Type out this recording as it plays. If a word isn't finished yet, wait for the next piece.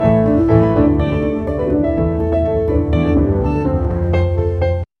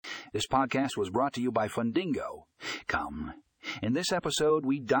podcast was brought to you by Fundingo. Come. In this episode,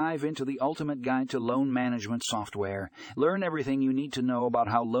 we dive into the ultimate guide to loan management software. Learn everything you need to know about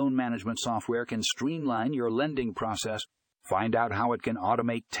how loan management software can streamline your lending process. Find out how it can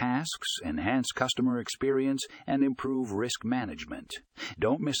automate tasks, enhance customer experience, and improve risk management.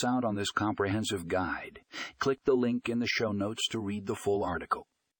 Don't miss out on this comprehensive guide. Click the link in the show notes to read the full article.